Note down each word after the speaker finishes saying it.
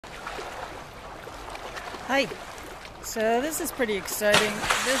Hi. So this is pretty exciting.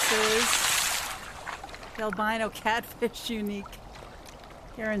 This is the Albino Catfish Unique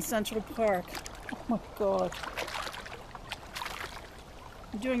here in Central Park. Oh my God.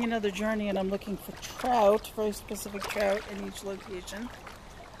 I'm doing another journey and I'm looking for trout, very specific trout in each location.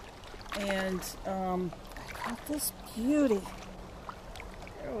 And I got this beauty.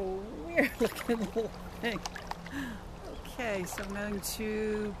 They're a weird looking little thing. Okay, so I'm going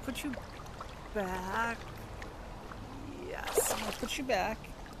to put you back. Yes, I'm going to put you back.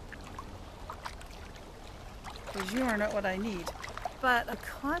 Because you are not what I need. But I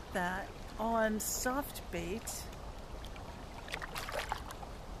caught that on soft bait.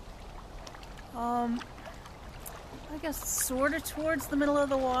 I guess sort of towards the middle of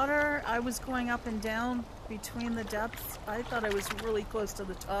the water. I was going up and down between the depths. I thought I was really close to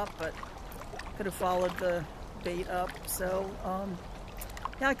the top, but could have followed the bait up. So,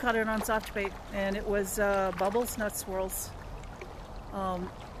 yeah, I caught it on soft bait, and it was bubbles, not swirls. Well,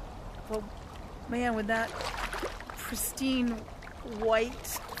 man, when that pristine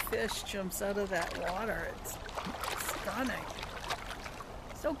white fish jumps out of that water, it's stunning.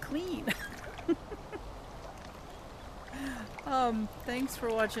 So clean. Thanks for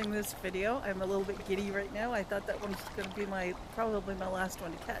watching this video. I'm a little bit giddy right now. I thought that one was going to be probably my last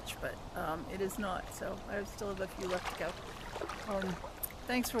one to catch, but it is not. So I still have a few left to go.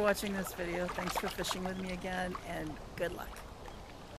 Thanks for watching this video. Thanks for fishing with me again, and good luck.